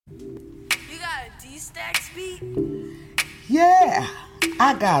D-Stacks beat? Yeah,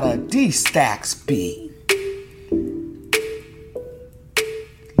 I got a D-Stacks beat.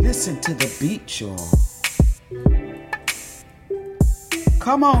 Listen to the beat, y'all.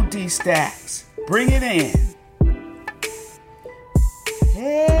 Come on, D-Stacks, bring it in.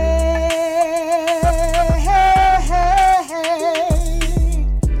 Hey, hey, hey, hey.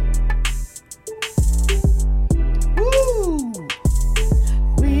 Woo!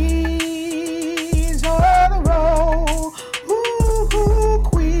 Queens on the roll. Ooh,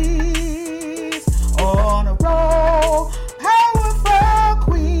 queens on the roll. Powerful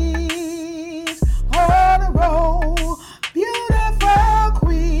queens on the roll. Beautiful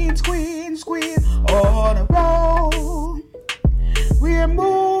queens, queens, queens on the roll. We're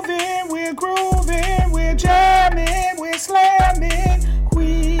moving, we're grooving, we're jamming, we're slamming.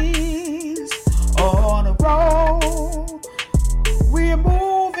 Queens on the roll. We're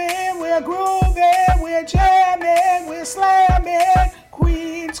moving, we're grooving, we're jamming, we're slamming.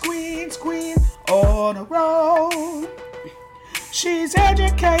 Queens, queens, queens on the roll. She's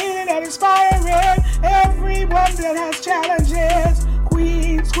educated and inspiring everyone that has challenges.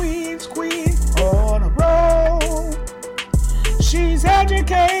 Queens, queens, queens on the roll. She's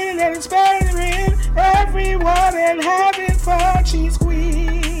educated and inspiring everyone and having fun. She's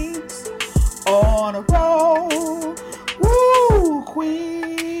queens on a roll. Woo,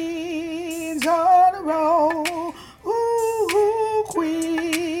 queens on a roll. Ooh,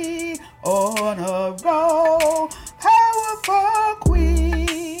 queen on a roll. Powerful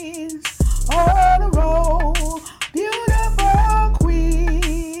queens on a roll. Beautiful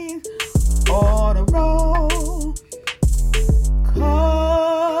queens on a roll.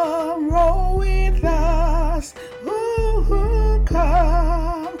 Come roll with us. Ooh,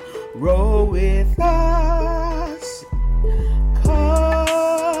 come roll with us.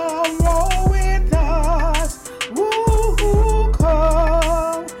 Come roll with us. Ooh,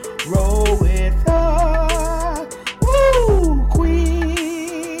 come roll with us. Ooh,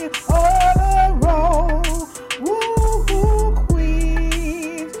 queen on a roll. Ooh,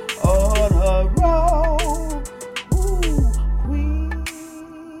 queen on a roll. Ooh, queen.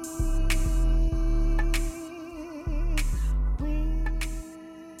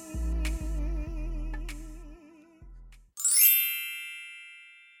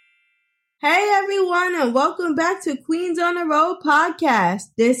 Hey everyone, and welcome back to Queens on the Road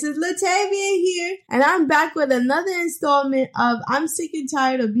podcast. This is Latavia here, and I'm back with another installment of I'm Sick and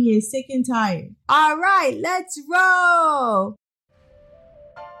Tired of Being Sick and Tired. All right, let's roll.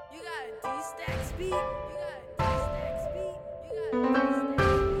 You got a D-Stacks beat? You got a D-Stacks beat? You got a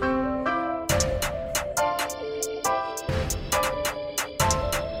D-Stacks beat?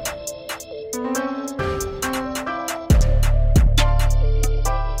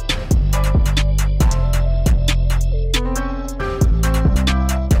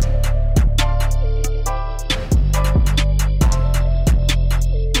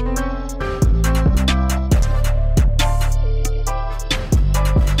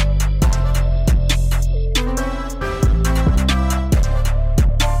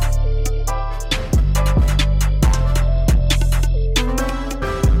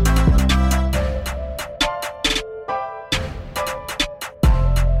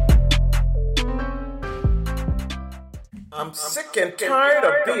 I'm sick and tired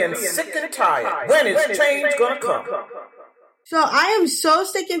of being sick and tired. When is change gonna come? So I am so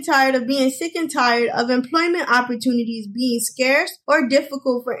sick and tired of being sick and tired of employment opportunities being scarce or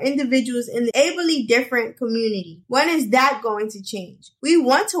difficult for individuals in the ably different community. When is that going to change? We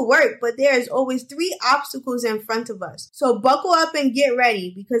want to work, but there is always 3 obstacles in front of us. So buckle up and get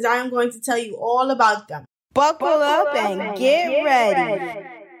ready because I am going to tell you all about them. Buckle up and get ready.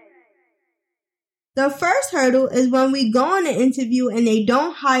 The first hurdle is when we go on an interview and they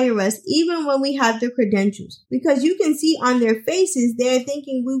don't hire us even when we have the credentials. Because you can see on their faces they're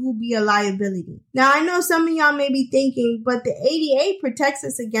thinking we will be a liability. Now I know some of y'all may be thinking, but the ADA protects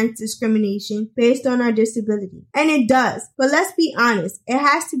us against discrimination based on our disability. And it does. But let's be honest, it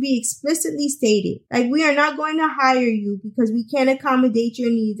has to be explicitly stated. Like we are not going to hire you because we can't accommodate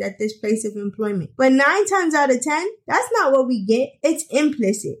your needs at this place of employment. But 9 times out of 10, that's not what we get. It's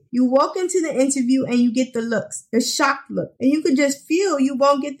implicit. You walk into the interview and you get the looks, the shocked look, and you can just feel you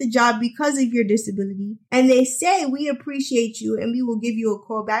won't get the job because of your disability. And they say, we appreciate you and we will give you a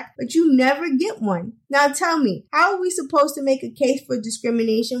call back, but you never get one. Now tell me, how are we supposed to make a case for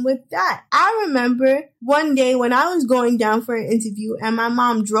discrimination with that? I remember one day when I was going down for an interview and my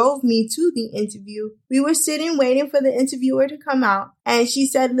mom drove me to the interview, We were sitting waiting for the interviewer to come out, and she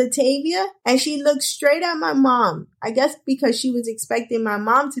said, Latavia, and she looked straight at my mom. I guess because she was expecting my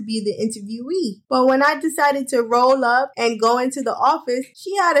mom to be the interviewee. But when I decided to roll up and go into the office,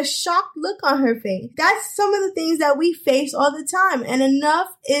 she had a shocked look on her face. That's some of the things that we face all the time, and enough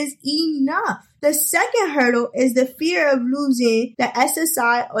is enough. The second hurdle is the fear of losing the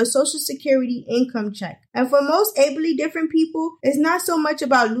SSI or Social Security income check. And for most ably different people, it's not so much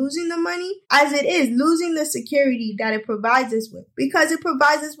about losing the money as it is losing the security that it provides us with, because it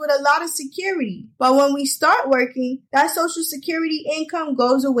provides us with a lot of security. But when we start working, that Social Security income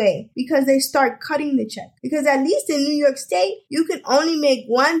goes away because they start cutting the check. Because at least in New York State, you can only make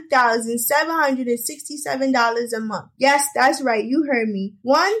 $1,767 a month. Yes, that's right. You heard me.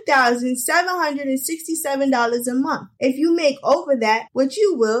 $1,767 a month. If you make over that, which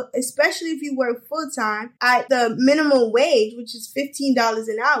you will, especially if you work full time at the minimum wage, which is $15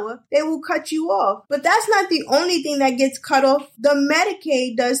 an hour, they will cut you off. But that's not the only thing that gets cut off. The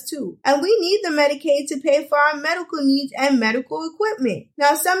Medicaid does too. And we need the Medicaid to pay for our medical needs and medical equipment.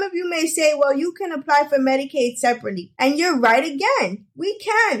 Now, some of you may say, well, you can apply for Medicaid separately. And you're right again. We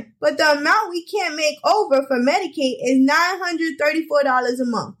can. But the amount we can't make over for Medicaid is $934 a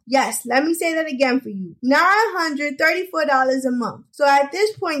month. Yes, let me say that again for you. $934 a month. So at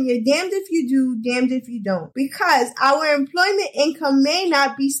this point, you're damned if you do, damned if you don't. Because our employment income may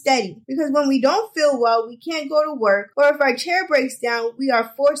not be steady. Because when we don't feel well, we can't go to work. Or if our chair breaks down, we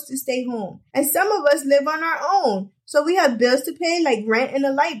are forced to stay home. And some of us live on our own. So we have bills to pay like rent and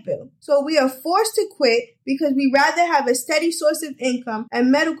a light bill. So we are forced to quit because we rather have a steady source of income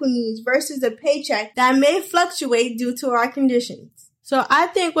and medical needs versus a paycheck that may fluctuate due to our conditions. So I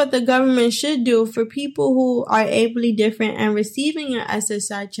think what the government should do for people who are ably different and receiving an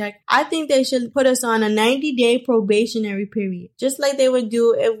SSI check, I think they should put us on a 90-day probationary period. Just like they would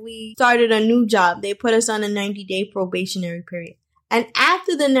do if we started a new job. They put us on a 90-day probationary period. And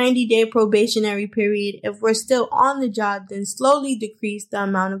after the 90-day probationary period, if we're still on the job, then slowly decrease the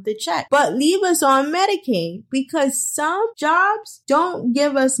amount of the check. But leave us on Medicaid because some jobs don't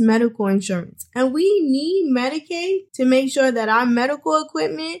give us medical insurance. And we need Medicaid to make sure that our medical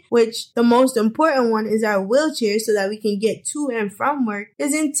equipment, which the most important one is our wheelchair so that we can get to and from work,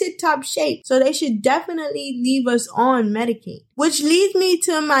 is in tip-top shape. So they should definitely leave us on Medicaid. Which leads me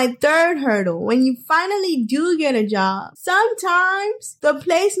to my third hurdle. When you finally do get a job, sometimes the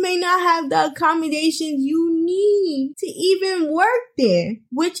place may not have the accommodations you need to even work there,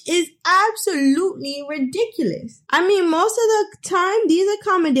 which is absolutely ridiculous. I mean, most of the time, these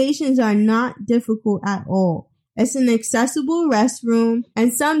accommodations are not difficult at all. It's an accessible restroom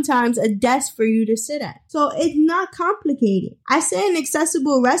and sometimes a desk for you to sit at. So it's not complicated. I say an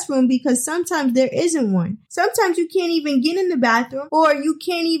accessible restroom because sometimes there isn't one. Sometimes you can't even get in the bathroom or you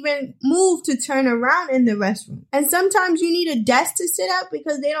can't even move to turn around in the restroom. And sometimes you need a desk to sit at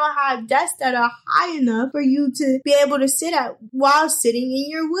because they don't have desks that are high enough for you to be able to sit at while sitting in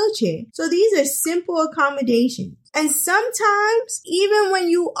your wheelchair. So these are simple accommodations. And sometimes, even when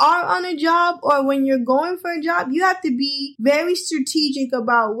you are on a job or when you're going for a job, you have to be very strategic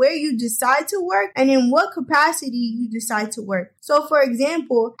about where you decide to work and in what capacity you decide to work. So, for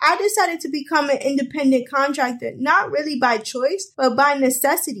example, I decided to become an independent contractor, not really by choice, but by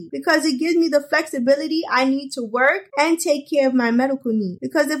necessity, because it gives me the flexibility I need to work and take care of my medical needs.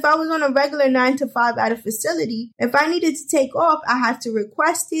 Because if I was on a regular 9-to-5 at a facility, if I needed to take off, I have to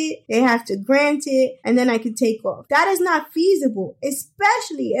request it, they have to grant it, and then I can take off. That is not feasible,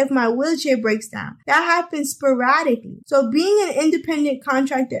 especially if my wheelchair breaks down. That happens sporadically. So being an independent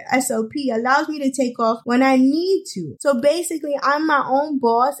contractor SLP allows me to take off when I need to. So basically, I'm my own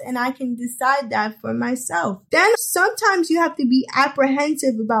boss and I can decide that for myself. Then sometimes you have to be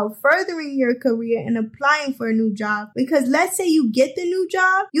apprehensive about furthering your career and applying for a new job. Because let's say you get the new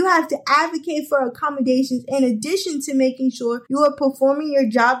job, you have to advocate for accommodations in addition to making sure you are performing your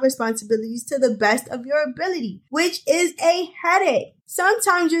job responsibilities to the best of your ability, which is a headache.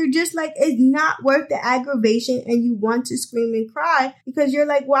 Sometimes you're just like, it's not worth the aggravation and you want to scream and cry because you're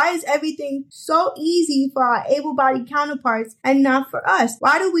like, why is everything so easy for our able-bodied counterparts and not for us?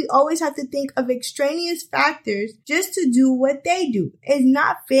 Why do we always have to think of extraneous factors just to do what they do? It's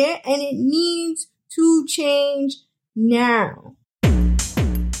not fair and it needs to change now.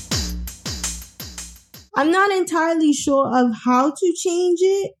 I'm not entirely sure of how to change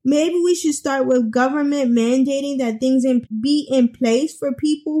it. Maybe we should start with government mandating that things be in place for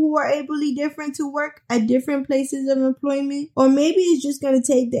people who are ably different to work at different places of employment. Or maybe it's just going to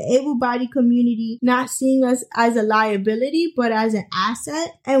take the able-bodied community not seeing us as a liability, but as an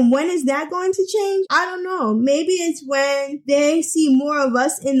asset. And when is that going to change? I don't know. Maybe it's when they see more of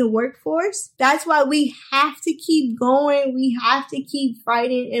us in the workforce. That's why we have to keep going. We have to keep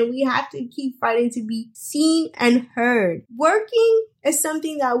fighting, and we have to keep fighting to be seen and heard. Working is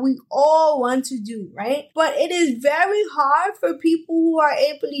something that we all want to do, right? But it is very hard for people who are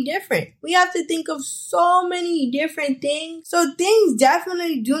ably different. We have to think of so many different things. So things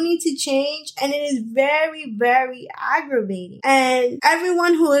definitely do need to change, and it is very, very aggravating. And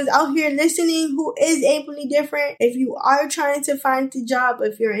everyone who is out here listening who is ably different, if you are trying to find a job,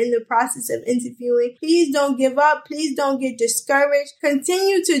 if you're in the process of interviewing, please don't give up. Please don't get discouraged.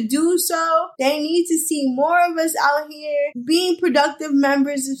 Continue to do so. They need to see more of us out here being productive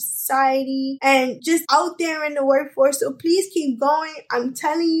members of society and just out there in the workforce. So please keep going. I'm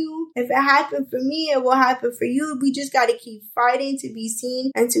telling you, if it happened for me, it will happen for you. We just got to keep fighting to be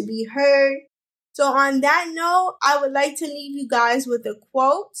seen and to be heard. So on that note, I would like to leave you guys with a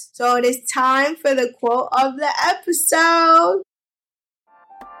quote. So it is time for the quote of the episode.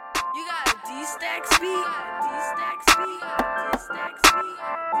 You got a D-Stack speed. D-Stack speed. D-Stack speed.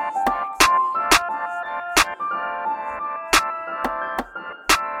 D-Stack speed.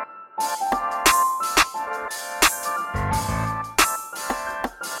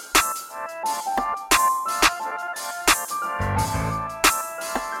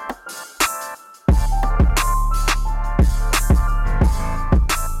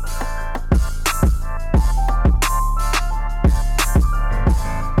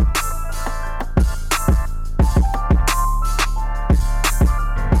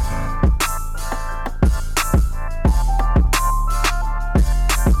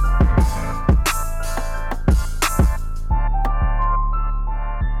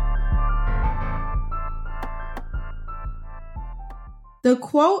 The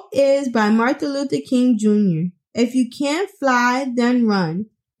quote is by Martin Luther King Jr. If you can't fly, then run.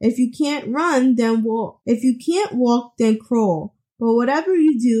 If you can't run, then walk. If you can't walk, then crawl. But whatever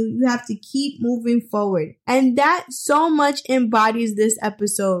you do, you have to keep moving forward. And that so much embodies this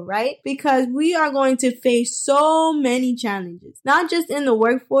episode, right? Because we are going to face so many challenges, not just in the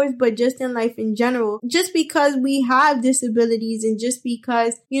workforce, but just in life in general. Just because we have disabilities and just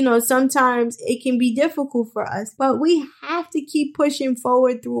because, sometimes it can be difficult for us. But we have to keep pushing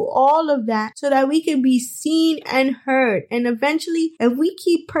forward through all of that so that we can be seen and heard. And eventually, if we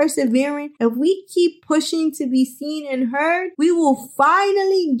keep persevering, if we keep pushing to be seen and heard, we will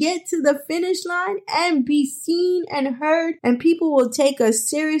finally get to the finish line and be seen and heard, and people will take us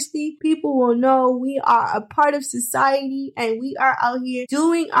seriously. People will know we are a part of society and we are out here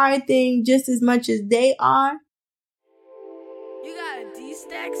doing our thing just as much as they are. You got a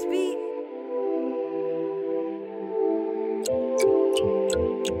D-Stack speed.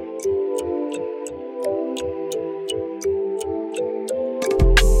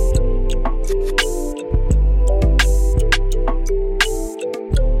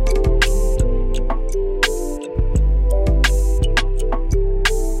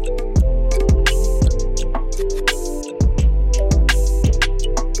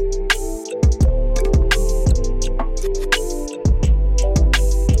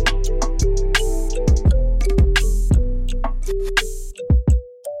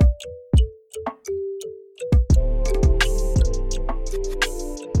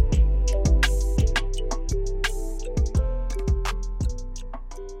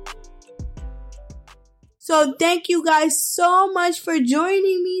 So thank you guys so much for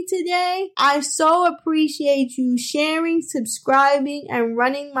joining me today. I so appreciate you sharing, subscribing, and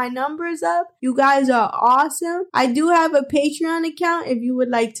running my numbers up. You guys are awesome. I do have a Patreon account if you would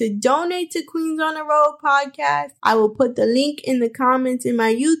like to donate to Queens on the Road podcast. I will put the link in the comments in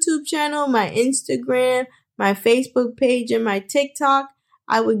my YouTube channel, my Instagram, my Facebook page, and my TikTok.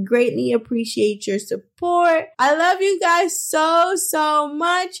 I would greatly appreciate your support. I love you guys so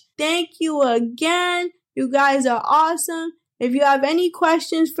much. Thank you again. You guys are awesome. If you have any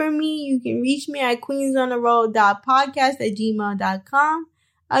questions for me, you can reach me at queensontheroad.podcast@gmail.com.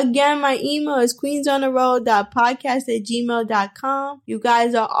 Again, my email is queensontheroad.podcast@gmail.com. You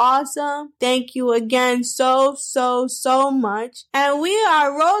guys are awesome. Thank you again so much. And we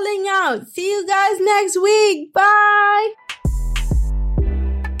are rolling out. See you guys next week. Bye.